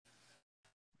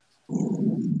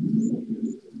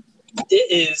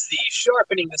It is the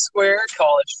Sharpening the Square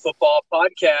College Football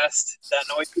Podcast. That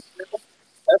noise,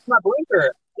 that's my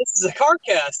blinker. This is a car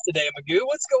cast today, Magoo.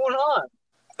 What's going on?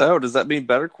 Oh, does that mean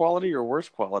better quality or worse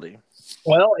quality?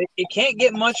 Well, it can't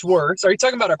get much worse. Are you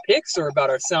talking about our picks or about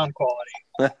our sound quality?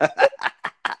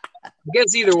 I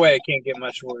guess either way, it can't get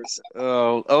much worse.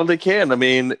 Oh, they can. I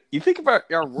mean, you think about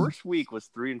our worst week was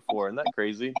 3-4. Isn't that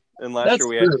crazy? And last That's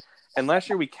year true. last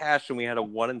year we cashed and we had a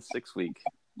 1-6 week.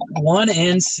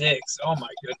 1-6. Oh my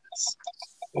goodness.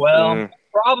 Well,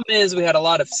 problem is we had a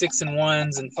lot of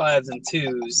 6-1s and 5s and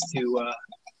 2s to.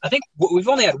 I think we've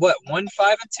only had what 1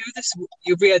 5 and 2 this.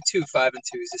 We had 2 5 and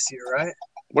 2s this year, right?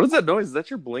 What is that noise? Is that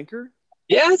your blinker?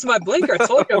 Yeah, it's my blinker. I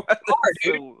told you I'm a car,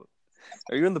 dude.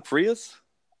 Are you in the Prius?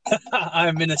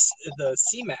 I'm in the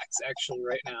C-Max actually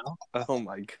right now. Oh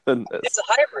my goodness! It's a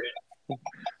hybrid.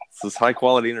 This is high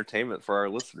quality entertainment for our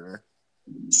listener.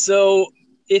 So,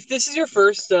 if this is your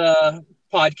first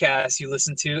podcast you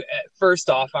listen to, first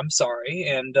off, I'm sorry,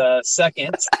 and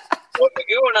second, what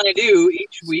Magoo and I do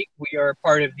each week, we are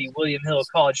part of the William Hill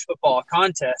College Football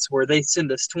Contest, where they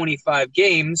send us 25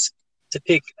 games to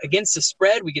pick against the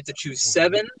spread. We get to choose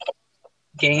 7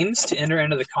 games to enter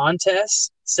into the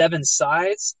contest, 7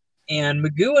 sides, and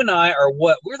Magoo and I are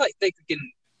we're like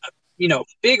thinking,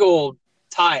 big old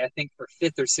tie. I think for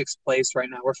 5th or 6th place right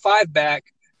now. We're 5 back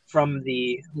from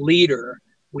the leader.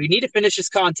 We need to finish this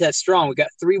contest strong. We got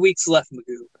 3 weeks left,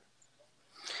 Magoo.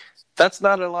 That's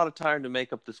not a lot of time to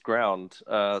make up this ground.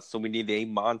 So we need a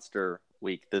monster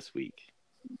week this week,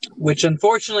 which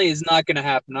unfortunately is not going to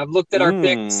happen. I've looked at our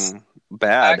picks.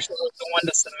 Bad. I actually was the one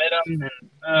to submit them,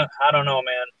 and I don't know,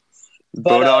 man.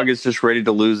 Bodog is just ready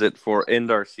to lose it for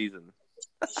end our season.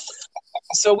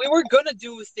 So we were going to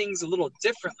do things a little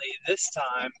differently this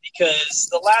time because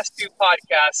the last 2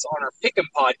 podcasts on our Pick'em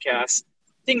podcast,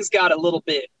 things got a little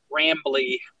bit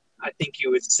rambly, I think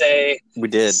you would say. We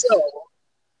did. So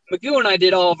Magoo and I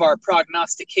did all of our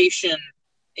prognostication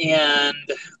and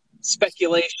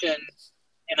speculation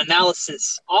and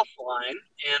analysis offline,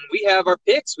 and we have our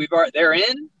picks. They're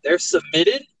in, they're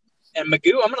submitted. And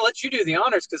Magoo, I'm going to let you do the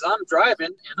honors because I'm driving,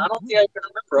 and I don't think I can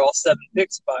remember all 7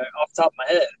 picks off the top of my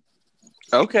head.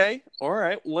 Okay, all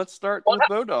right. Let's start with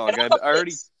Bodog.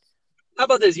 How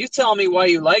about this? You tell me why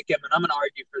you like him, and I'm going to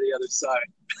argue for the other side.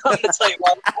 I'm going to tell you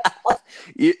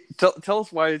why. Tell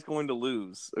us why he's going to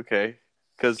lose, okay?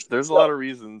 Because there's a lot of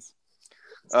reasons.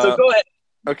 So go ahead.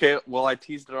 Okay, well, I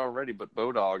teased it already, but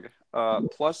Bodog,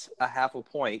 plus a half a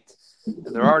point.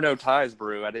 There are no ties,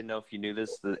 Brew. I didn't know if you knew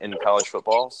this in college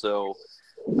football. So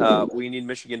we need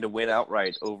Michigan to win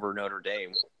outright over Notre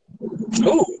Dame.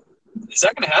 Oh, is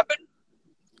that going to happen?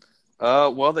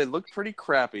 Well, they look pretty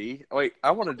crappy. Wait,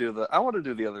 I want to do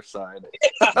the other side.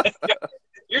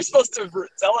 You're supposed to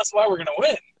tell us why we're going to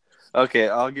win. Okay,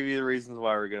 I'll give you the reasons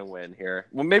why we're going to win here.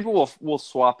 Well, maybe we'll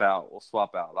swap out.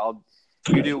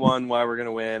 You do one why we're going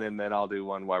to win, and then I'll do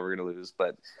one why we're going to lose.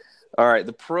 But all right,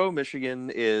 the pro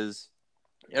Michigan is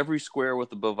every square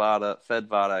with the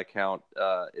FedVada account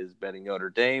is betting Notre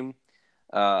Dame.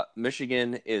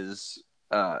 Michigan is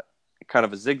kind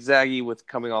of a zigzaggy with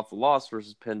coming off the loss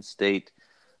versus Penn State.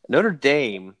 Notre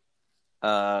Dame,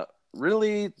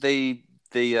 really, they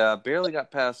barely got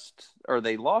past, or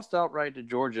they lost outright to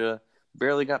Georgia,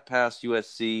 barely got past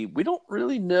USC. We don't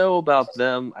really know about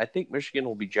them. I think Michigan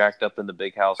will be jacked up in the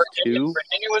big house, too.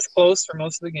 Virginia was close for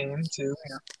most of the game, too.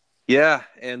 Yeah,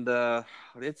 and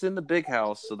it's in the big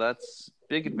house, so that's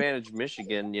big advantage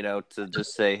Michigan, to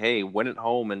just say, hey, win at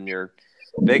home in your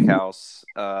big house.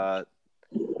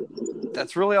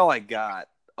 That's really all I got,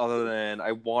 other than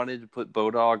I wanted to put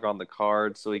Bodog on the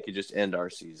card so he could just end our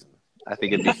season. I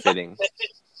think it'd be fitting.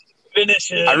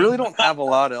 Finish it. I really don't have a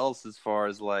lot else as far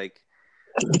as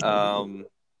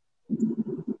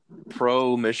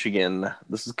pro Michigan.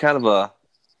 This is kind of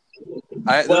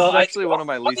this is actually one of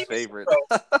my least favorite.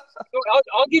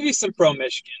 I'll give you some pro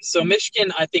Michigan. So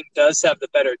Michigan, I think, does have the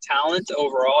better talent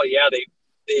overall. Yeah, they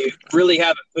really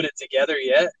haven't put it together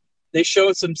yet. They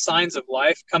showed some signs of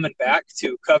life coming back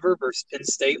to cover versus Penn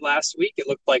State last week. It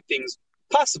looked like things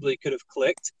possibly could have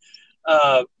clicked.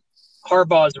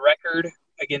 Harbaugh's record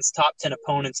against top 10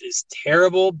 opponents is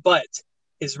terrible, but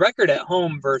his record at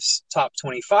home versus top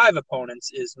 25 opponents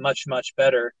is much, much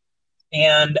better.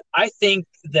 And I think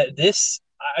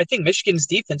Michigan's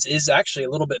defense is actually a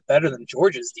little bit better than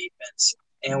Georgia's defense.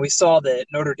 And we saw that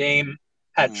Notre Dame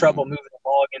had trouble moving the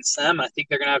ball against them. I think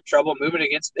they're going to have trouble moving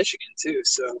against Michigan too.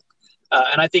 So,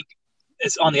 and I think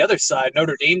it's on the other side,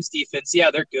 Notre Dame's defense, yeah,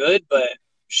 they're good, but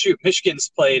shoot,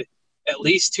 Michigan's played at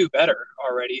least 2 better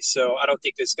already. So I don't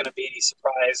think there's going to be any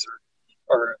surprise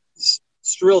or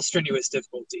real strenuous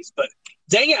difficulties. But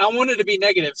dang it, I wanted to be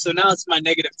negative, so now it's my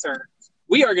negative turn.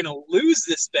 We are going to lose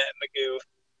this bet, Magoo.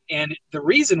 And the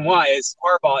reason why is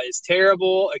Harbaugh is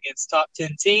terrible against top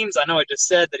 10 teams. I know I just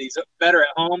said that he's better at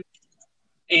home.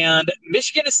 And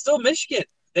Michigan is still Michigan.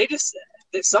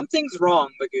 Something's wrong,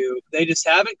 Magoo. They just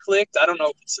haven't clicked. I don't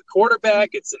know if it's the quarterback,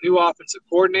 it's the new offensive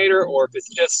coordinator, or if it's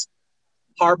just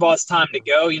Harbaugh's time to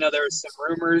go. There was some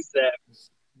rumors that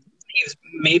he was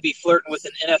maybe flirting with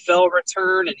an NFL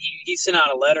return, and he sent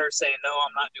out a letter saying, no,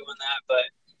 I'm not doing that. But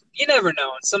you never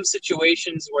know. In some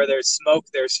situations where there's smoke,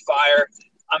 there's fire.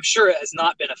 I'm sure it has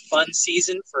not been a fun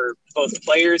season for both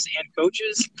players and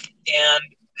coaches. And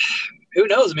who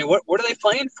knows? I mean, what are they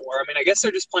playing for? I mean, I guess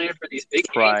they're just playing for these big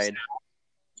Pride. games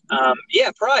now.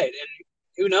 Pride. And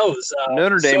who knows?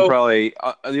 Notre Dame probably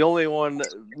the only one.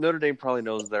 Notre Dame probably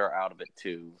knows they're out of it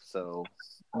too, so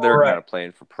they're kind of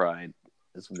playing for pride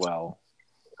as well.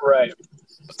 Right.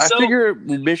 I figure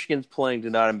Michigan's playing to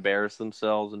not embarrass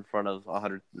themselves in front of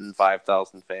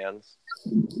 105,000 fans.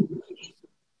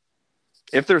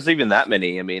 If there's even that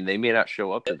many, I mean, they may not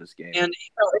show up to this game. And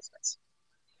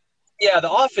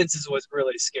the offense is what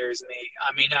really scares me.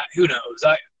 I mean, who knows?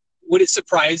 Would it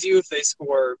surprise you if they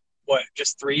score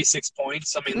just 3-6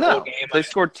 points? I mean, the whole game. They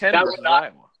scored 10 versus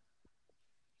Iowa.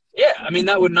 Yeah, I mean,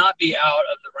 that would not be out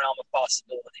of the realm of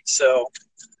possibility. So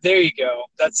there you go.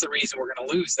 That's the reason we're going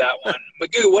to lose that one.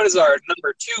 Magoo, what is our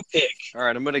number 2 pick? All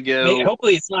right, I'm going to go.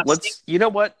 Hopefully it's not. You know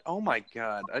what? Oh my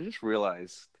God! I just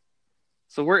realized.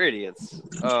 So we're idiots.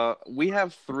 We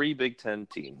have 3 Big Ten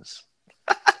teams.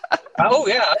 Oh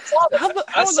yeah, I saw that. How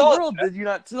in the world did you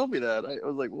not tell me that? I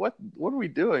was like, what? What are we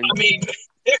doing? I mean,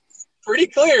 it's pretty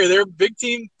clear. There are Big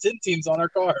 10 teams on our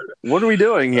card. What are we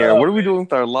doing here? What are we doing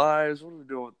with our lives? What are we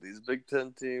doing with these Big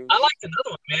Ten teams? I like another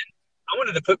one, man. I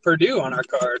wanted to put Purdue on our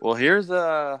card. Well, here's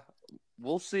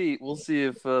we'll see. We'll see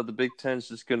if the Big Ten's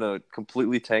just gonna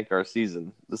completely tank our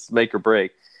season. This is make or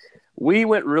break. We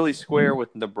went really square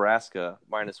with Nebraska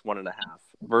 -1.5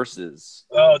 versus.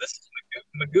 Oh, this is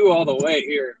Magoo all the way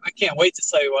here. I can't wait to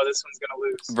tell you why this one's going to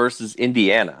lose. Versus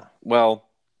Indiana. Well,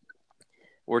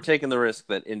 we're taking the risk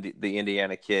that the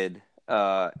Indiana kid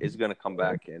is going to come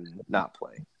back and not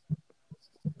play.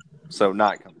 So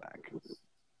not come back.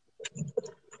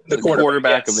 The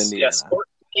quarterback of Indiana. Yes,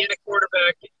 Indiana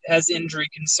quarterback has injury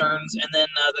concerns, and then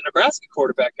the Nebraska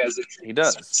quarterback has injury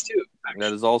concerns too. Actually.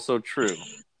 That is also true.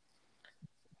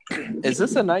 Is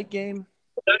this a night game?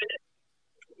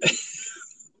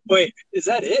 Wait, is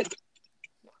that it?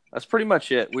 That's pretty much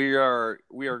it. We are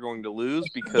going to lose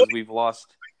because we've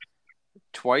lost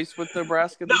twice with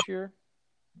Nebraska this year.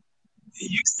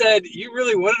 You said you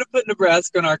really wanted to put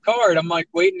Nebraska on our card. I'm like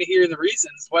waiting to hear the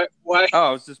reasons. Why? Oh,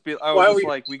 I was just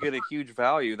like, we get a huge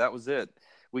value. That was it.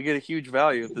 We get a huge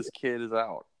value if this kid is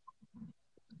out.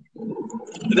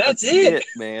 That's it,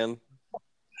 man.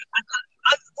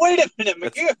 Wait a minute,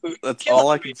 Magoo. That's all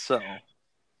I can sell.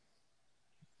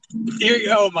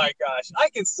 Oh my gosh, I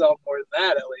can sell more than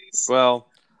that at least. Well,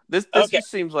 this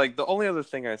just seems like the only other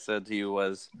thing I said to you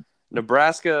was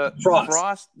Nebraska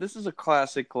Frost. This is a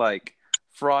classic, like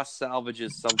Frost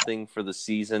salvages something for the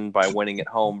season by winning at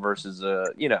home versus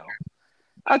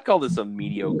I'd call this a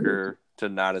mediocre to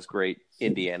not as great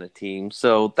Indiana team.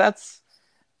 So that's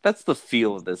the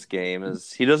feel of this game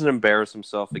is he doesn't embarrass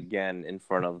himself again in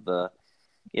front of the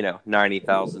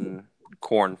 90,000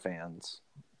 Corn fans.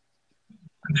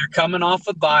 They're coming off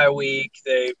a bye week.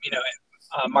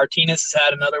 Martinez has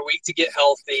had another week to get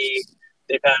healthy.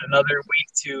 They've had another week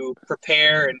to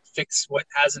prepare and fix what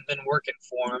hasn't been working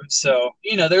for them. So,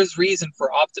 there's reason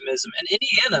for optimism. And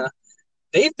Indiana,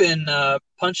 they've been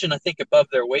punching, I think, above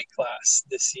their weight class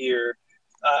this year.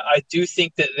 I do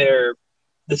think that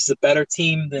this is a better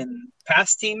team than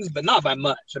past teams, but not by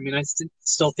much. I mean, I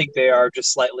still think they are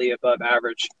just slightly above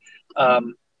average.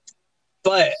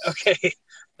 But, okay,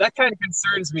 that kind of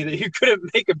concerns me that you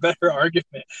couldn't make a better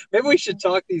argument. Maybe we should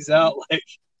talk these out like,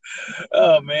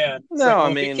 oh, man.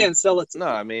 You can't sell it to No,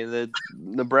 I mean, the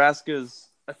Nebraska's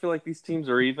 – I feel like these teams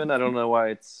are even. I don't know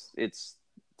why it's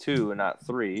 2 and not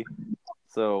 3.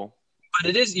 So, but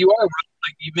it is – you are right.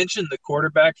 Like you mentioned the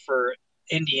quarterback for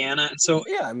Indiana. And so,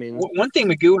 yeah, I mean – one thing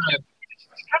Magoo and I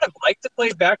kind of like to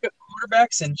play backup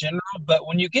quarterbacks in general, but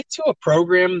when you get to a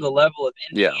program the level of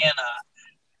Indiana –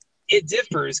 it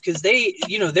differs because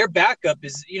their backup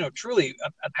is, truly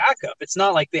a backup. It's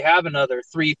not like they have another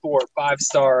 3, 4,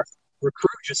 5-star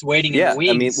recruit just waiting in the wings.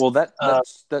 I mean, well,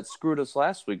 that screwed us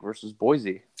last week versus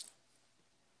Boise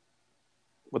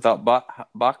without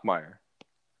Bachmeier.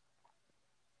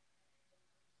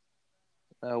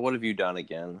 What have you done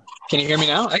again? Can you hear me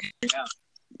now? I can hear you now.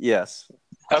 Yes.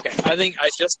 Okay, I think I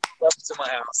just pulled up to my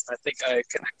house. I think I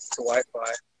connected to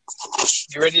Wi-Fi.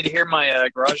 You ready to hear my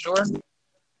garage door?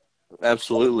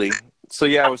 Absolutely. So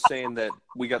yeah, I was saying that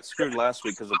we got screwed last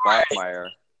week because of Bachmeyer,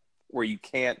 where you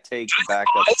can't take the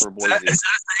backups for Is that a Boise. thing?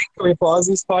 Can we pause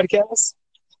this podcast?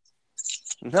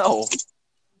 No,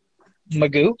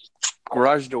 Magoo?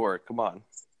 garage door. Come on.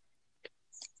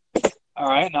 All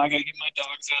right, now I got to get my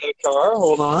dogs out of the car.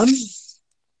 Hold on.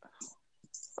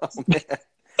 Oh man,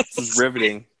 this is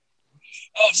riveting.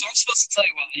 Oh, so I'm supposed to tell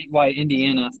you why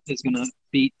Indiana is going to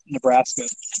beat Nebraska.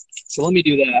 So let me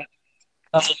do that.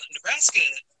 Nebraska,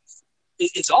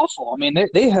 it's awful. I mean,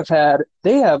 they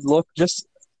have looked just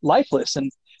lifeless,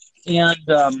 and they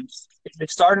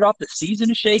started off the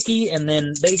season shaky, and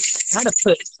then they kind of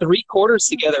put three quarters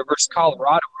together versus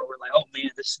Colorado, where we're like, oh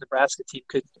man, this Nebraska team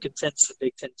could contend for the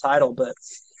Big Ten title. But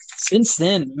since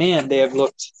then, man, they have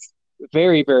looked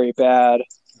very, very bad.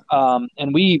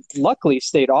 And we luckily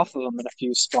stayed off of them in a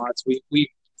few spots. We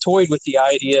toyed with the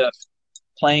idea of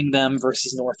playing them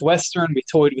versus Northwestern. We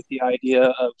toyed with the idea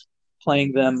of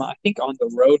playing them, I think, on the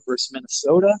road versus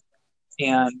Minnesota.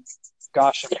 And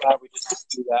gosh, I'm glad we just didn't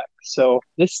do that. So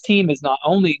this team is not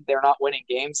only they're not winning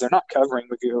games, they're not covering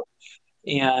Magoo,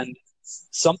 and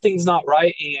something's not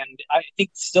right. And I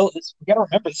think still, we got to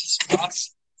remember this is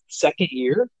Scott's second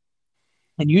year,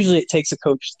 and usually it takes a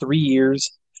coach 3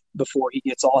 years before he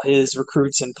gets all his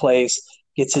recruits in place,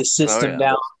 gets his system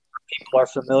down. People are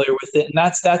familiar with it, and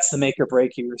that's the make or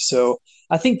break here. So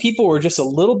I think people were just a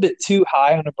little bit too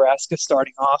high on Nebraska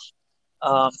starting off.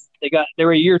 They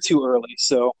were a year too early.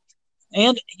 So,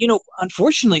 and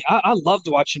unfortunately, I loved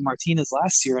watching Martinez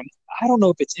last year, and I don't know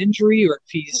if it's injury or if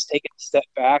he's taken a step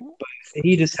back, but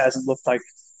he just hasn't looked like.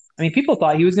 I mean, people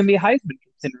thought he was going to be a Heisman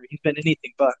contender. He's been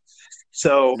anything but.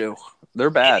 So No, they're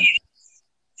bad.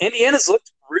 Indiana's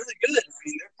looked really good. I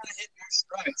mean, they're kind of hitting their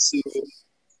stride. So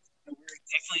we're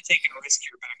definitely taking a risk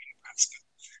here back in Nebraska.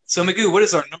 So, Magoo, what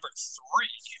is our number 3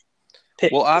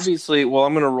 pick? Well, obviously, I'm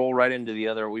going to roll right into the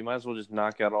other. We might as well just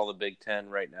knock out all the Big Ten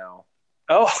right now.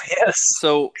 Oh, yes.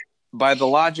 So, by the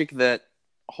logic that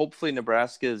hopefully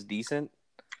Nebraska is decent,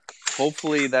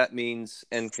 hopefully that means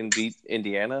and can beat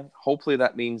Indiana. Hopefully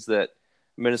that means that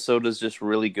Minnesota is just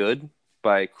really good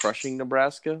by crushing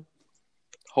Nebraska.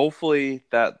 Hopefully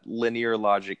that linear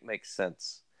logic makes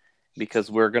sense because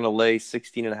we're going to lay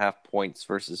 16.5 points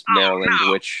versus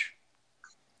Maryland, which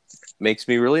makes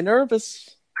me really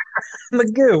nervous.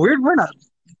 Magoo, we're not.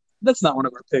 That's not one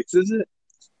of our picks, is it?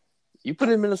 You put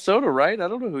in Minnesota, right? I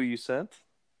don't know who you sent.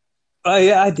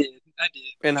 Yeah, I did.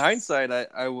 In hindsight,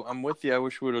 I'm with you. I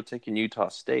wish we would have taken Utah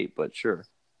State, but sure.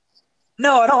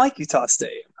 No, I don't like Utah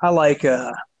State. I like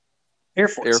Air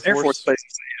Force. Air Force plays.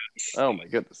 Oh my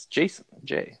goodness, Jason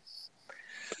Jay.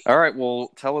 All right,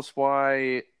 well, tell us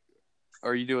why.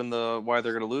 Are you doing why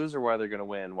they're going to lose or why they're going to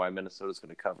win? Why Minnesota's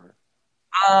going to cover?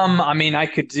 I mean, I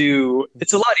could do.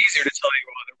 It's a lot easier to tell you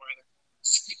why they're.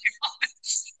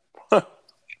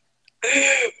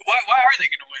 Why are they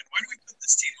going to win? Why do we put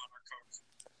this team on our cover?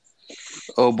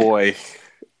 Oh boy.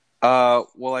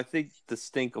 Well, I think the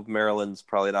stink of Maryland's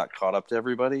probably not caught up to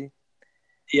everybody.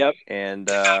 Yep. And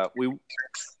we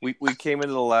came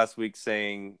into the last week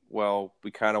saying, well,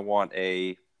 we kind of want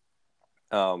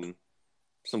some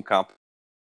comp.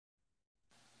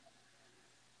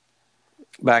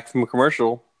 Back from a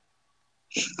commercial.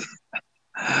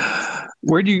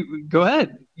 Where do you go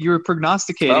ahead? You were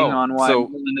prognosticating on why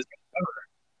Maryland is going to cover.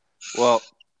 Well,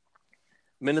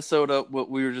 Minnesota,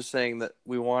 we were just saying that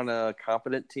we want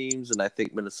competent teams, and I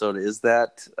think Minnesota is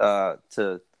that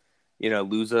to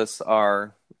lose us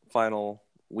our final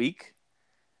week.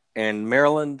 And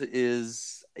Maryland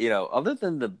is, other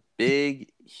than the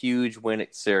big, huge win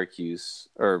at Syracuse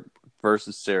or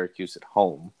versus Syracuse at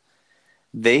home,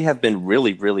 they have been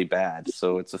really, really bad.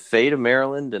 So it's a fate of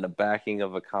Maryland and a backing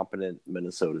of a competent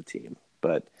Minnesota team.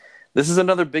 But this is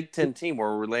another Big Ten team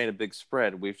where we're laying a big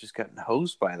spread. We've just gotten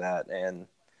hosed by that, and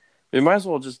we might as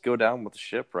well just go down with the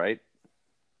ship, right?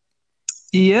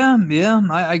 Yeah,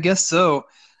 I guess so.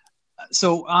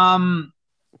 So,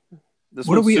 this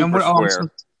what are we? super square.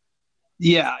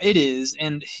 Yeah, it is,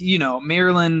 and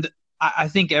Maryland. I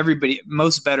think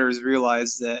most bettors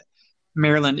realize that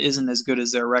Maryland isn't as good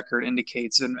as their record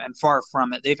indicates, and far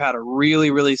from it. They've had a really,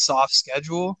 really soft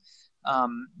schedule.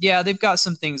 Yeah, they've got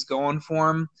some things going for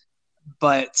them,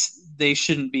 but they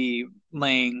shouldn't be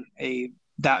laying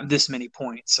this many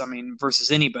points. I mean,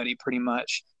 versus anybody, pretty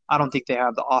much. I don't think they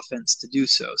have the offense to do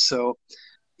so. So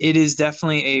it is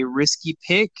definitely a risky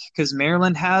pick because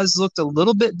Maryland has looked a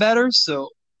little bit better. So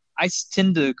I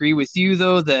tend to agree with you,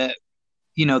 though, that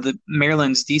the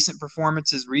Maryland's decent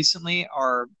performances recently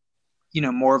are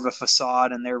more of a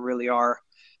facade, and they really are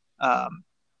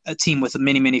a team with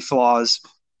many, many flaws.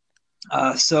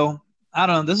 So I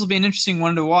don't know. This will be an interesting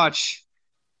one to watch.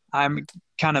 I'm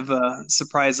kind of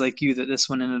surprised, like you, that this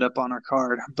one ended up on our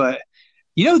card. But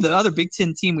the other Big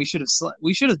Ten team we should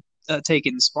have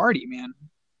taken Sparty, man.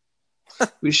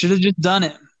 We should have just done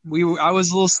it. I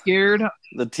was a little scared.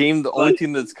 The only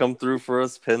team that's come through for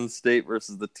us, Penn State,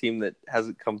 versus the team that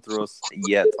hasn't come through us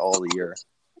yet all year.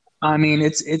 I mean,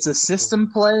 it's a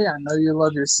system play. I know you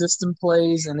love your system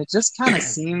plays, and it just kind of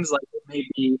seems like it may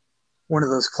be one of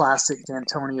those classic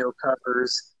D'Antonio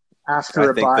covers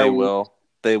after a bye. I think they will.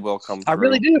 They will come through. I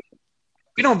really do.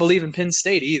 We don't believe in Penn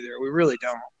State either. We really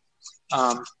don't.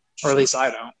 Or at least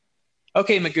I don't.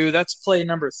 Okay, Magoo, that's play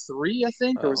number 3, I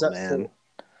think, or was that 4?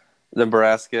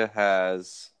 Nebraska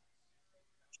has.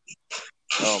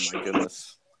 Oh my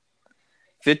goodness.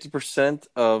 50%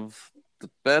 of the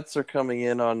bets are coming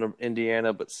in on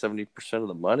Indiana, but 70% of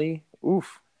the money.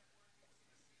 Oof.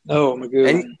 Oh,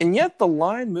 Magoo. And yet the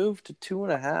line moved to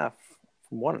 2.5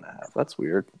 from 1.5. That's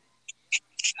weird.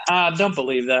 Don't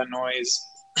believe that noise.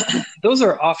 Those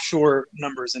are offshore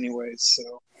numbers anyways.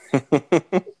 So,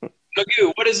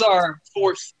 Magoo, what is our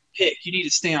 4th pick? You need to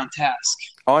stay on task.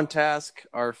 On task,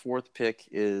 our 4th pick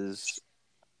is.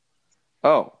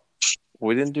 Oh,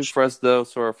 we didn't do Fresno,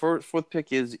 so our 4th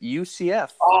pick is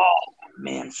UCF. Oh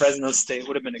man, Fresno State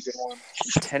would have been a good one.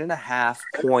 10.5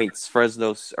 points.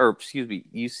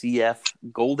 UCF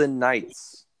Golden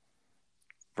Knights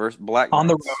versus Black Knights. On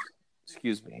the road.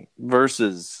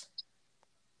 Versus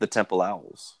the Temple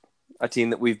Owls, a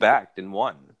team that we've backed and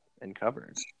won and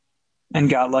covered. And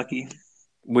got lucky.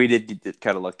 We did get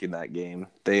kind of lucky in that game.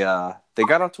 They got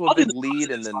onto a big lead,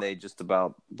 and then they just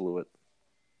about blew it.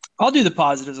 I'll do the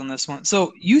positives on this one.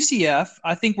 So UCF,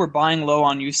 I think we're buying low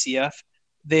on UCF.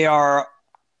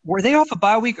 Were they off a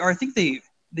bye week? Or I think they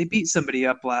beat somebody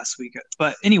up last week.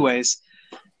 But anyways,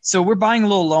 so we're buying a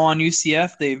little low on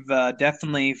UCF. They've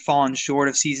definitely fallen short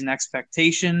of season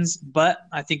expectations, but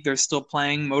I think they're still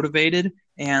playing motivated,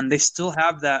 and they still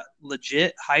have that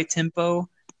legit high-tempo,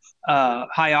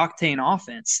 high-octane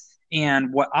offense.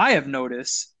 And what I have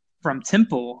noticed from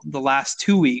Temple the last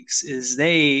 2 weeks is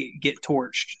they get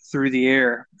torched through the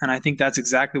air, and I think that's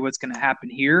exactly what's going to happen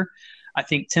here. I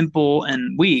think Temple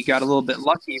and we got a little bit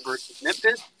lucky versus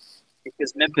Memphis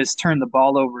because Memphis turned the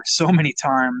ball over so many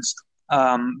times.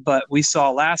 But we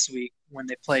saw last week when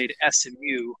they played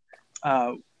SMU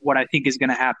what I think is going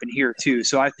to happen here too.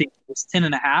 So I think this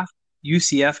 10.5,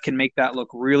 UCF can make that look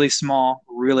really small,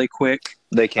 really quick.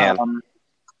 They can.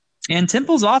 And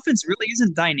Temple's offense really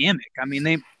isn't dynamic. I mean,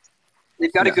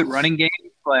 they've got a good running game,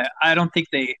 but I don't think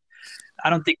they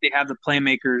have the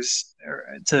playmakers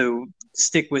to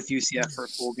stick with UCF for a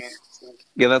full game. So.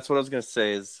 Yeah, that's what I was going to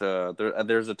say. Is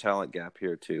there's a talent gap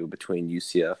here too between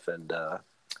UCF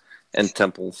and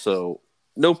Temple. So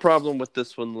no problem with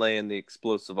this one laying the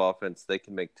explosive offense. They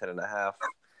can make 10.5.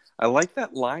 I like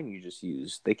that line you just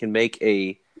used. They can make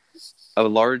a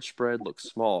large spread look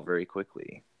small very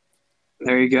quickly.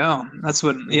 There you go. That's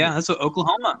what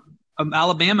Oklahoma,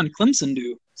 Alabama, and Clemson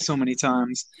do so many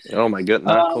times. Oh my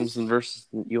goodness! Clemson versus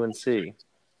UNC.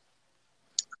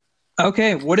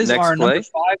 Okay, what is our number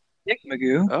 5 pick,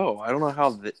 Magoo? Oh, I don't know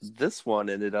how this one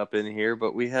ended up in here,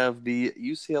 but we have the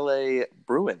UCLA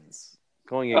Bruins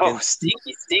going against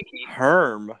stinky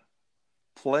Herm,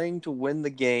 playing to win the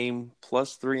game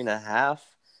plus 3.5.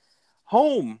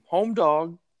 Home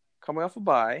dog, coming off a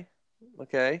bye.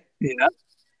 Okay. Yeah.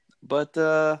 But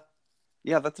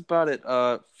that's about it.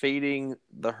 Fading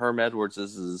the Herm Edwards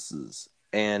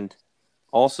and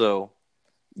also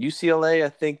UCLA. I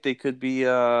think they could be.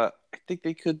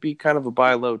 Kind of a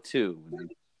buy low too.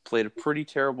 They played a pretty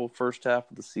terrible first half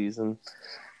of the season,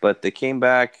 but they came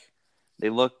back. They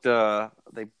looked.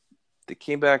 They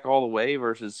came back all the way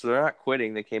versus. So they're not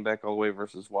quitting. They came back all the way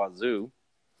versus Wazoo,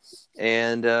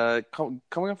 and coming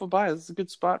off a bye, this is a good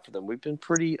spot for them. We've been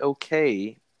pretty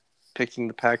okay picking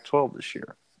the Pac-12 this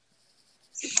year.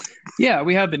 Yeah,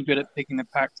 we have been good at picking the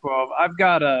Pac-12. I've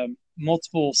got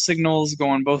multiple signals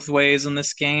going both ways on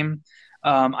this game.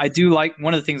 I do like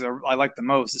one of the things I like the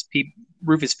most is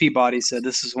Rufus Peabody said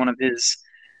this is one of his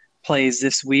plays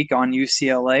this week on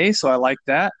UCLA, so I like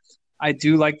that. I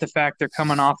do like the fact they're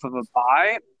coming off of a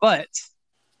bye, but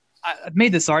I've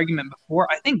made this argument before.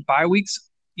 I think bye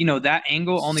weeks, that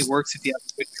angle only works if you have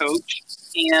a good coach.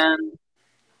 And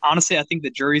honestly, I think the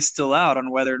jury's still out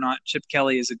on whether or not Chip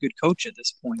Kelly is a good coach at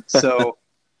this point. So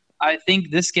I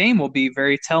think this game will be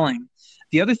very telling.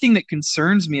 The other thing that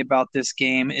concerns me about this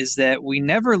game is that we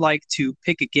never like to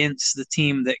pick against the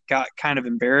team that got kind of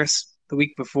embarrassed the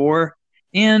week before.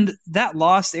 And that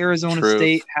lost Arizona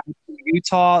State has to be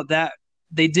Utah that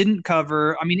they didn't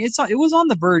cover. I mean, it was on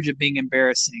the verge of being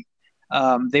embarrassing.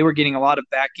 They were getting a lot of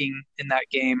backing in that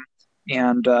game,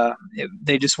 and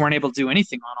they just weren't able to do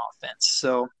anything on offense.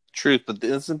 So Truth, but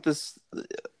isn't this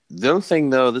the other thing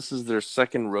though? This is their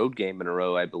second road game in a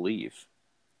row, I believe.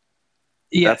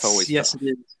 That's always yes, tough. it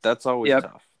is. That's always Yep.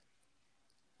 tough.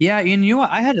 Yeah, and you know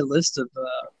what? I had a list of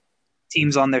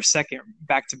teams on their second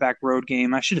back-to-back road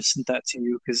game. I should have sent that to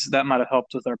you because that might have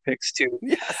helped with our picks too.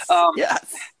 Yes, Um,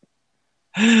 yes.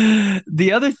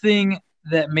 the other thing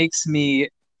that makes me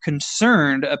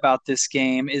concerned about this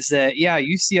game is that, yeah,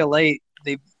 UCLA,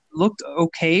 they've looked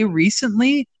okay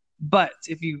recently, but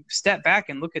if you step back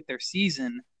and look at their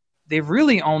season, they've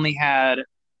really only had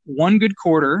one good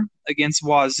quarter against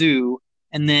Wazoo,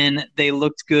 and then they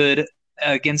looked good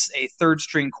against a third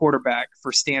string quarterback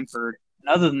for Stanford. And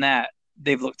other than that,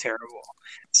 they've looked terrible.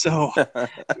 So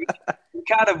we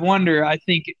kind of wonder, I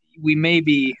think we may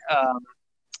be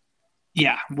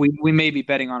we may be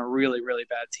betting on a really, really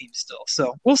bad team still.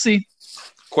 So we'll see.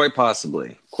 Quite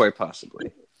possibly. Quite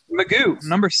possibly. Magoo,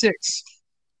 number 6.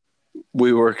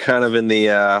 We were kind of in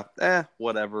the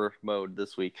whatever mode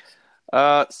this week.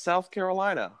 South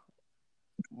Carolina.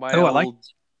 I like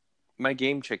my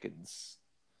game chickens.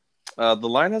 The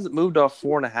line hasn't moved off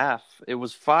 4.5. It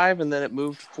was 5, and then it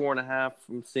moved to 4.5.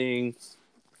 I'm seeing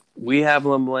we have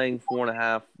them laying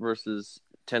 4.5 versus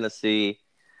Tennessee.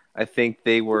 I think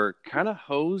they were kind of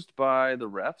hosed by the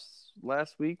refs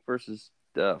last week versus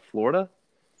Florida,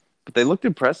 but they looked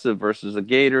impressive versus the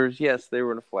Gators. Yes, they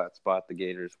were in a flat spot. The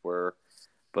Gators were,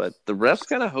 but the refs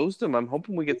kind of hosed them. I'm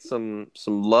hoping we get some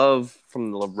love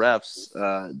from the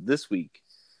refs this week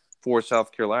for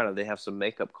South Carolina. They have some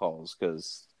makeup calls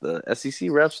because the SEC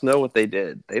refs know what they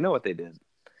did. They know what they did.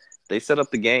 They set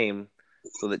up the game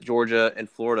so that Georgia and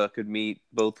Florida could meet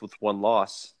both with one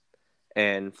loss,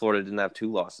 and Florida didn't have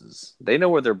 2 losses. They know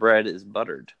where their bread is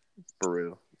buttered,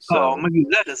 Baru. So, Magoo,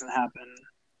 that doesn't happen.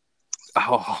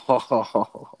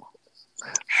 Oh,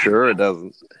 sure it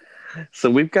doesn't. So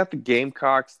we've got the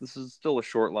Gamecocks. This is still a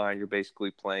short line. You're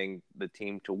basically playing the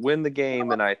team to win the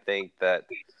game, and I think that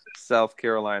South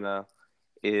Carolina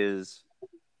is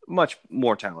much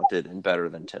more talented and better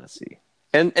than Tennessee.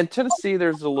 And Tennessee,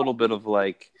 there's a little bit of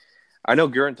like, I know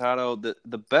Garantano,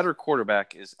 the better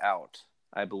quarterback is out,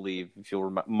 I believe, if you'll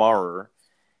remember. Maurer.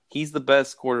 He's the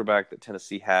best quarterback that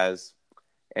Tennessee has,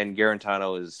 and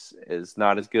Garantano is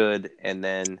not as good. And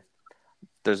then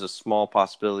there's a small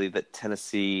possibility that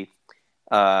Tennessee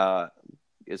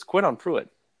is Quinton Pruitt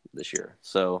this year.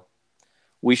 So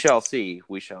we shall see.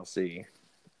 We shall see.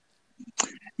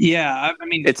 Yeah, I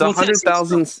mean, It's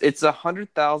 100,000. It's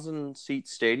 100,000 seat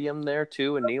stadium there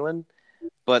too in Neyland,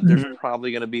 but there's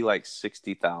probably going to be like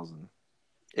 60,000,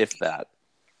 if that.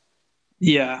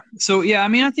 Yeah. So yeah, I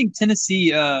mean, I think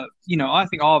Tennessee. I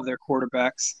think all of their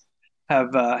quarterbacks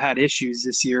have had issues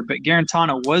this year, but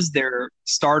Garantano was their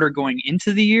starter going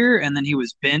into the year, and then he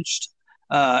was benched,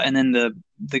 and then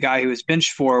the guy who was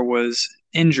benched for was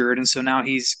injured, and so now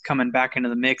he's coming back into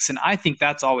the mix. And I think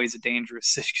that's always a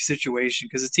dangerous situation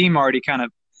because the team already kind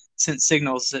of sent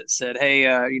signals that said, "Hey,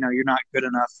 you're not good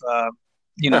enough.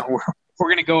 We're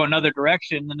going to go another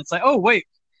direction." And it's like, "Oh, wait,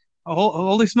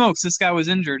 holy smokes, this guy was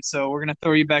injured, so we're going to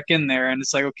throw you back in there." And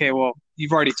it's like, okay, well,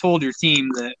 you've already told your team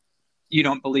that you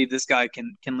don't believe this guy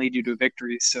can lead you to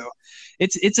victory. So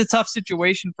it's a tough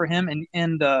situation for him.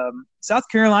 And South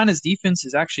Carolina's defense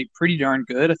is actually pretty darn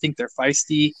good. I think they're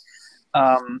feisty.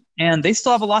 And they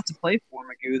still have a lot to play for,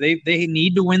 Magoo. They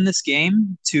need to win this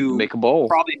game to make a bowl.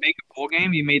 Probably make a bowl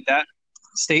game. You made that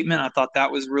statement. I thought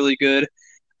that was really good.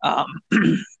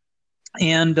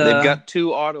 And they've got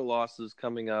 2 auto losses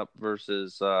coming up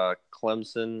versus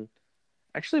Clemson.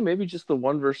 Actually, maybe just the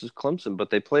one versus Clemson, but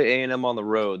they play A&M on the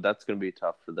road. That's going to be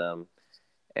tough for them.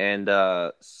 And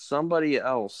somebody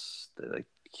else that I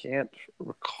can't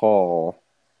recall.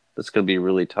 That's going to be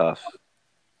really tough.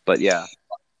 But yeah.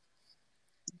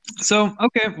 So,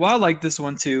 okay, well, I like this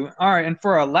one too. All right, and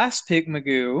for our last pick,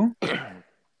 Magoo,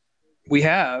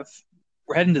 we're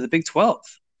heading to the Big 12.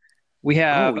 We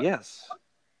have. Oh, yes.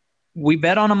 We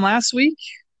bet on them last week.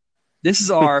 This is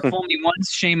our fool me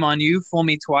once, shame on you. Fool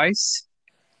me twice,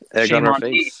 shame on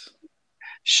face. Me.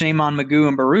 Shame on Magoo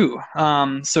and Baru.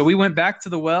 So we went back to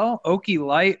the well. Okie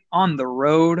Light on the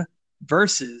road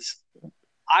versus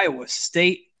Iowa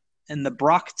State and the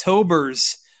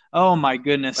Brocktobers. Oh my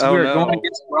goodness, we're going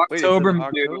against Brocktober.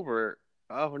 October.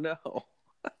 Oh no,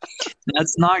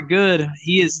 that's not good.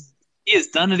 He has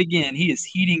done it again. He is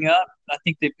heating up. I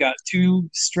think they've got 2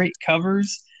 straight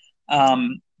covers.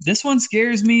 This one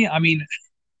scares me. I mean,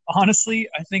 honestly,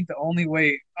 I think the only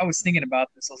way I was thinking about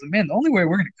this, I was like, man, the only way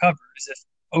we're going to cover is if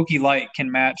Okie Light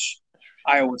can match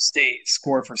Iowa State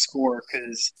score for score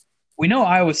because we know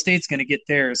Iowa State's going to get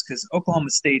theirs because Oklahoma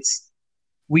State's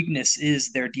weakness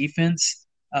is their defense.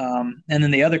 And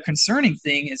then the other concerning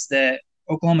thing is that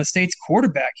Oklahoma State's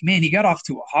quarterback, man, he got off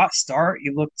to a hot start. He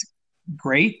looked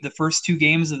great the first two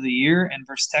games of the year and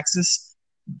versus Texas.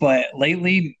 But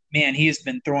lately, man, he has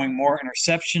been throwing more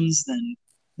interceptions than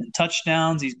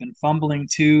touchdowns. He's been fumbling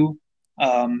too.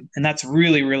 And that's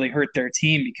really, really hurt their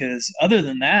team because other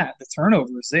than that, the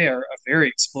turnovers, they are a very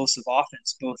explosive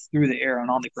offense, both through the air and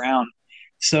on the ground.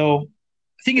 So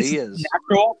I think it's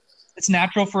natural. It's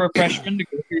natural for a freshman to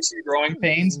go through some growing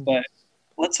pains, but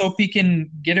let's hope he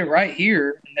can get it right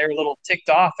here. And they're a little ticked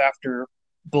off after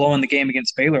blowing the game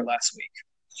against Baylor last week.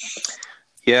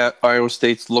 Yeah, Iowa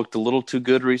State's looked a little too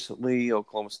good recently.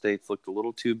 Oklahoma State's looked a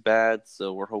little too bad.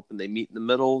 So we're hoping they meet in the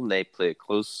middle and they play a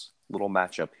close little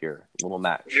matchup here. Little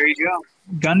match. There you go.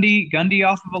 Gundy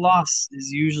off of a loss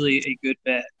is usually a good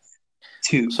bet,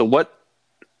 too. So what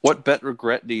bet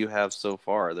regret do you have so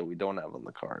far that we don't have on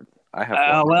the card? I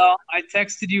have. Well, I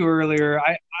texted you earlier.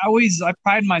 I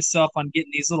pride myself on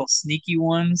getting these little sneaky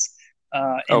ones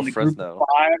in the Fresno. group of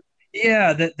 5.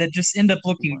 Yeah, that just end up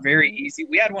looking very easy.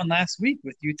 We had one last week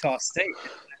with Utah State.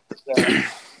 I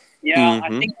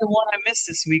think the one I missed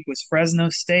this week was Fresno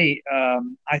State.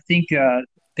 I think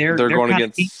they're going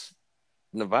against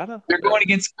Nevada. They're going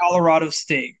against Colorado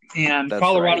State, and That's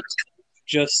Colorado right.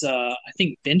 just I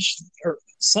think benched or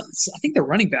I think their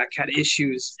running back had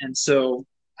issues, and so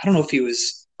I don't know if he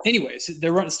was. Anyways,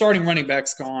 their starting running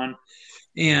back's gone,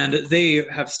 and they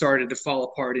have started to fall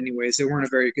apart. Anyways, they weren't a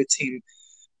very good team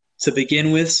to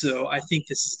begin with, so I think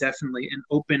this is definitely an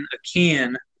open a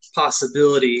can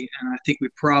possibility, and I think we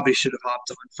probably should have hopped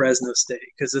on Fresno State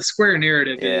because the square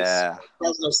narrative is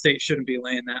Fresno State shouldn't be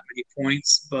laying that many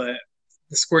points, but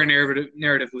the square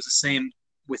narrative was the same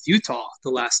with Utah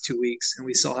the last 2 weeks, and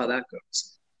we saw how that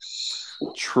goes.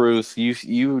 Truth,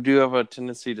 you do have a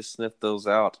tendency to sniff those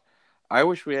out. I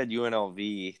wish we had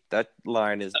UNLV. That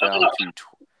line is down to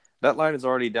that line is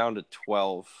already down to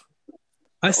 12.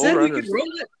 I said we could roll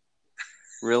it.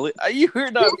 Really? You're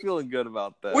not feeling good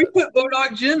about that. We put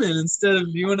Bodog Gym in instead of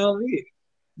UNLV.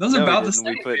 Those are about the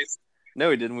same. No,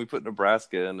 we didn't. We put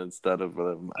Nebraska in instead of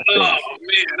them. Oh,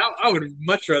 man. I would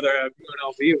much rather have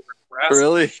UNLV over Nebraska.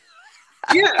 Really?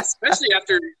 Yeah, especially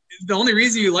after the only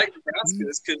reason you like Nebraska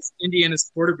is because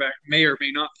Indiana's quarterback may or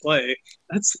may not play.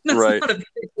 That's right. Not a big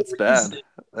It's bad.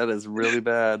 That is really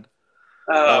bad.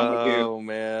 Oh,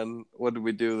 man. What did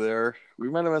we do there? We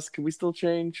might have asked, can we still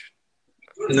change?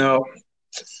 No.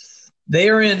 They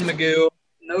are in, Magoo.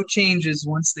 No changes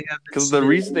once they have – because the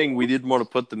reasoning we didn't want to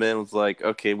put them in was like,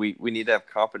 okay, we need to have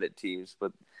competent teams.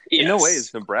 But in no way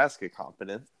is Nebraska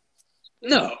competent.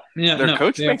 No. Yeah, Their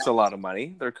coach makes a lot of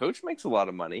money.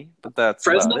 But that's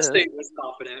Fresno State was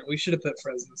competent. We should have put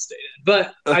Fresno State in.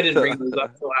 But I didn't bring those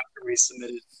up until after we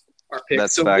submitted our picks.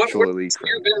 That's so factually what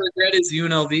your big regret is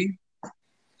UNLV?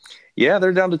 Yeah,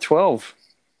 they're down to 12.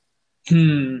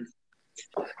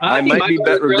 I might be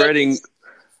regretting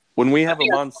when we have a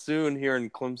monsoon here in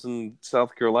Clemson,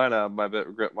 South Carolina. My bet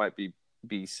regret might be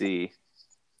BC.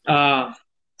 No,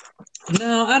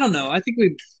 I don't know. I think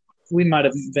we might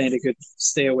have made a good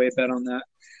stay away bet on that.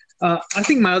 I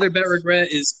think my other bet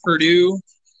regret is Purdue.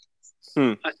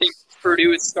 I think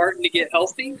Purdue is starting to get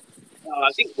healthy.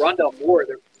 I think Rondell Moore,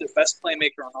 their best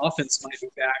playmaker on offense, might be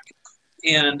back.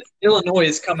 And Illinois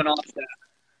is coming off that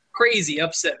crazy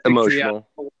upset victory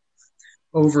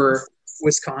over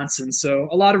Wisconsin. So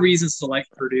a lot of reasons to like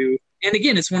Purdue. And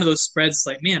again, it's one of those spreads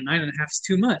like, man, 9.5 is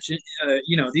too much.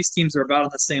 These teams are about on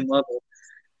the same level.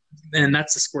 And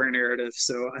that's a square narrative.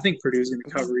 So I think Purdue's going to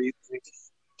cover easily.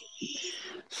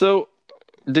 So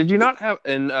did you not have –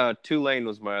 and Tulane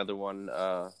was my other one.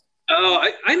 I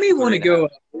may want to go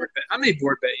board bet. I may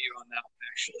board bet you on that one,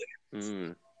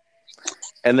 actually.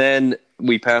 And then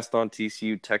we passed on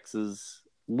TCU, Texas.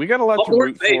 We got a lot to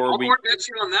root for. I'll board bet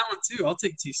you on that one, too. I'll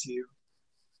take TCU.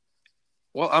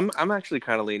 Well, I'm actually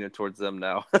kind of leaning towards them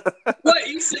now. What?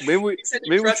 You said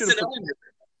you trusted Ellinger.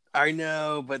 I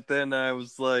know, but then I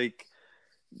was like,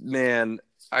 man,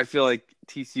 I feel like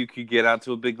TCU could get out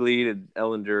to a big lead, and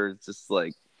Ellinger just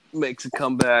like makes a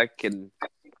comeback, and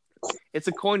it's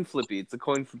a coin flippy. It's a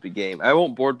coin flippy game. I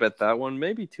won't board bet that one.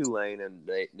 Maybe Tulane and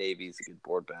Navy's a good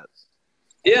board bet.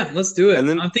 Yeah, let's do it. And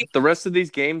then the rest of these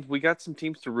games, we got some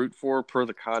teams to root for per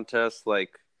the contest, like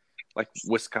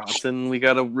Wisconsin. We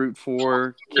got to root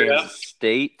for Kansas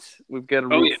State. We've got to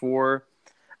root for.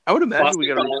 I would imagine we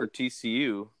got to root for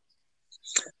TCU.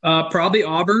 Probably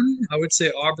Auburn. I would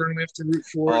say Auburn we have to root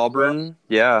for. Auburn,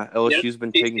 yeah. LSU's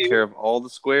been taking care of all the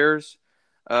squares.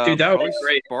 Dude, that would be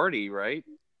great. Sparty, right?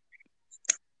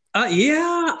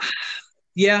 Yeah,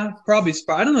 yeah, probably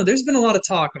Sparty. I don't know. There's been a lot of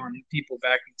talk on people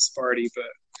backing Sparty, but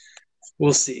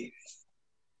we'll see.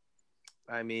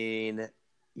 I mean,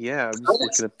 yeah, I'm I just would,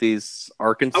 looking at these I would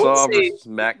Arkansas say versus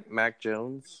Mac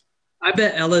Jones. I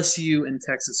bet LSU and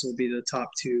Texas will be the top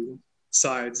two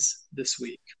sides this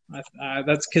week.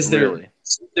 That's because Really?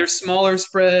 they're smaller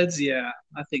spreads. Yeah,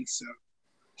 I think so.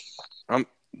 A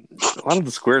lot of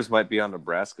the squares might be on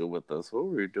Nebraska with us. What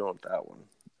were we doing with that one?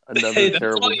 Hey, that's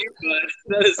all you, bud.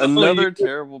 That is all you. Another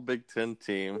terrible Big Ten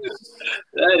team.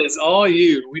 That is all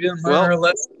you. We didn't learn our Well,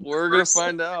 lesson. we're gonna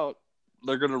find out.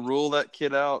 They're gonna rule that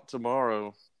kid out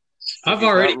tomorrow. If I've he's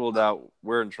already. not ruled out,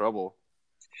 we're in trouble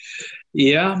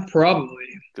Yeah, probably.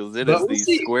 because it But is we'll the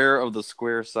see. square of the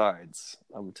square sides.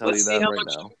 I'm telling Let's you see that how right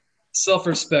much now.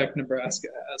 self-respect Nebraska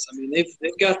has. I mean,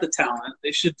 they've got the talent.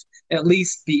 They should at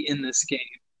least be in this game.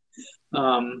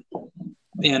 Um,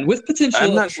 and with potential.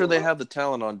 I'm not sure they have the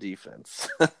talent on defense.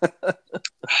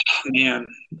 Man,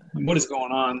 what is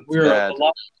going on? It's bad.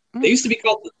 They used to be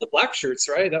called the Black Shirts,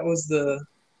 right? That was the.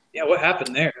 Yeah, what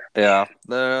happened there? Yeah,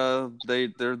 they're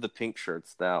the pink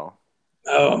shirts now.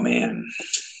 Oh man.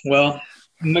 Well,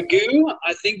 Magoo,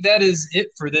 I think that is it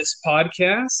for this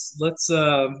podcast. Let's.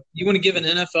 You want to give an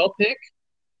NFL pick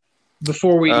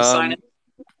before we sign it?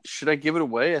 Should I give it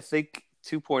away? I think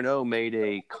 2.0 made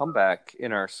a comeback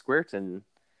in our Squareton,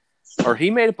 or he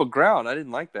made up a ground. I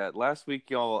didn't like that. Last week,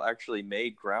 y'all actually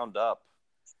made ground up.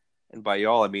 And by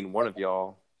y'all, I mean one of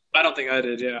y'all. I don't think I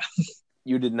did, yeah.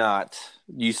 You did not.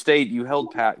 You held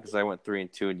pat because I went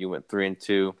 3-2 and you went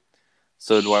 3-2.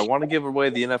 So do I want to give away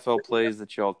the NFL plays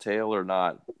that y'all tail or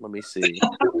not? Let me see.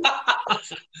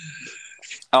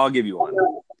 I'll give you one.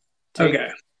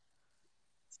 Okay.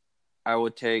 I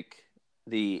would take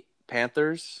the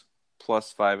Panthers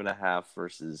plus 5.5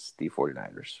 versus the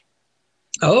 49ers.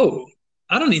 Oh,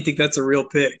 I don't even think that's a real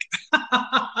pick.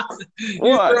 You're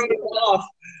What? throwing it off.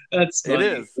 That's funny.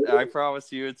 It is. I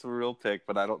promise you it's a real pick,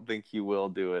 but I don't think you will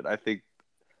do it. I think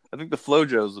the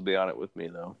Flojos will be on it with me,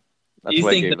 though. That's You why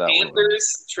I think gave the that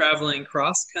Panthers traveling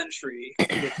cross country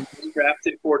with an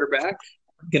undrafted quarterback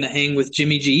going to hang with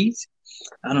Jimmy G?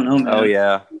 I don't know, man. one.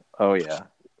 Oh, yeah.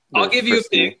 I'll give you a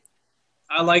pick.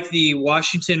 I like the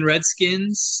Washington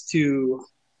Redskins to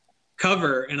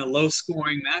cover in a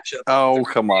low-scoring matchup. Oh,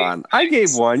 come on. I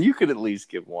gave one. You could at least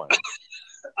give one.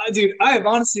 Dude, I have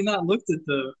honestly not looked at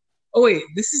the – oh, wait,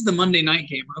 this is the Monday night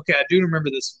game. Okay, I do remember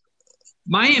this.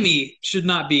 Miami should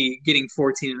not be getting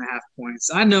 14.5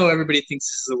 points. I know everybody thinks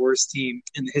this is the worst team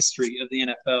in the history of the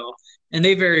NFL, and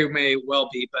they very may well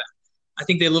be, but I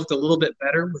think they looked a little bit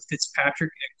better with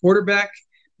Fitzpatrick at quarterback.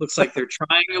 Looks like they're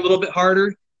trying a little bit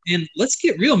harder. And let's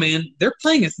get real, man. They're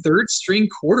playing a third-string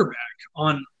quarterback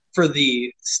for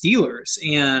the Steelers,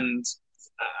 and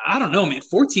I don't know, man.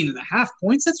 14.5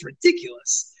 points? That's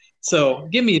ridiculous. So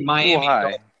give me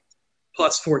Miami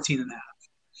plus 14.5.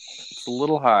 It's a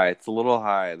little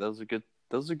high. Those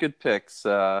are good picks.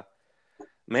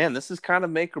 Man, this is kind of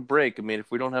make or break. I mean,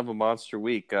 if we don't have a monster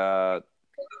week, I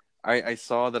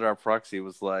saw that our proxy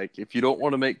was like, if you don't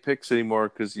want to make picks anymore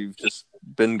because you've just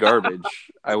been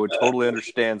garbage, I would totally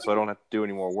understand, so I don't have to do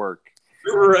any more work.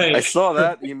 Right. I saw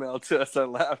that email to us. I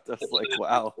laughed. I was like,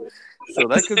 wow. So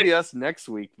that could be us next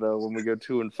week, though, when we go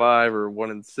 2-5 or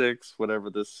 1-6, whatever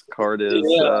this card is.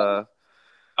 Yeah.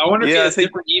 I wonder if he has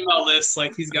different email lists.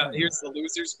 Like here's the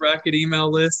losers bracket email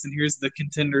list, and here's the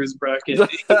contenders bracket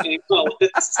email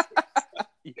list.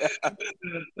 Yeah.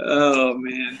 Oh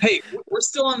man. Hey, we're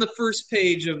still on the first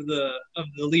page of the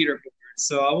leaderboard,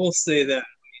 so I will say that.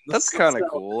 That's kind of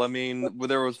cool. I mean,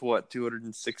 there was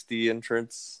 260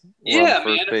 entrants on the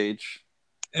first page.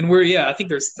 And I think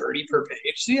there's 30 per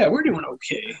page. So yeah, we're doing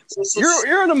okay. So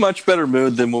you're in a much better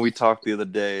mood than when we talked the other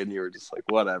day, and you were just like,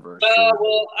 whatever. Sure.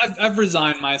 Well, I've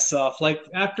resigned myself. Like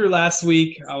after last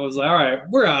week, I was like, all right,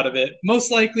 we're out of it.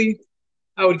 Most likely,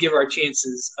 I would give our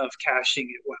chances of cashing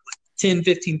it 10,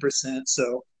 15%.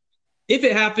 So if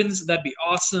it happens, that'd be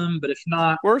awesome. But if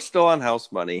not, we're still on house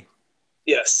money.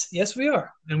 Yes, we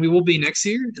are, and we will be next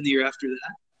year and the year after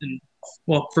that, and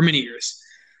well, for many years.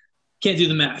 Can't do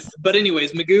the math, but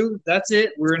anyways, Magoo, that's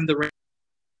it. We're in the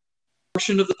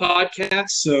portion of the podcast,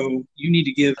 so you need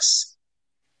to give us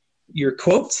your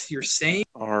quote, your saying.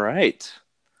 All right.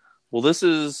 Well, this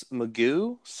is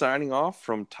Magoo signing off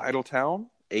from Titletown,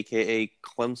 aka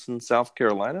Clemson, South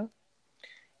Carolina.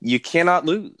 You cannot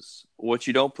lose what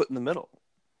you don't put in the middle,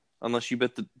 unless you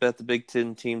bet the Big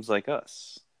Ten teams like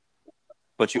us.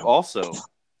 But you also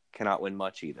cannot win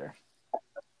much either.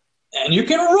 And you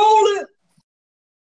can roll it.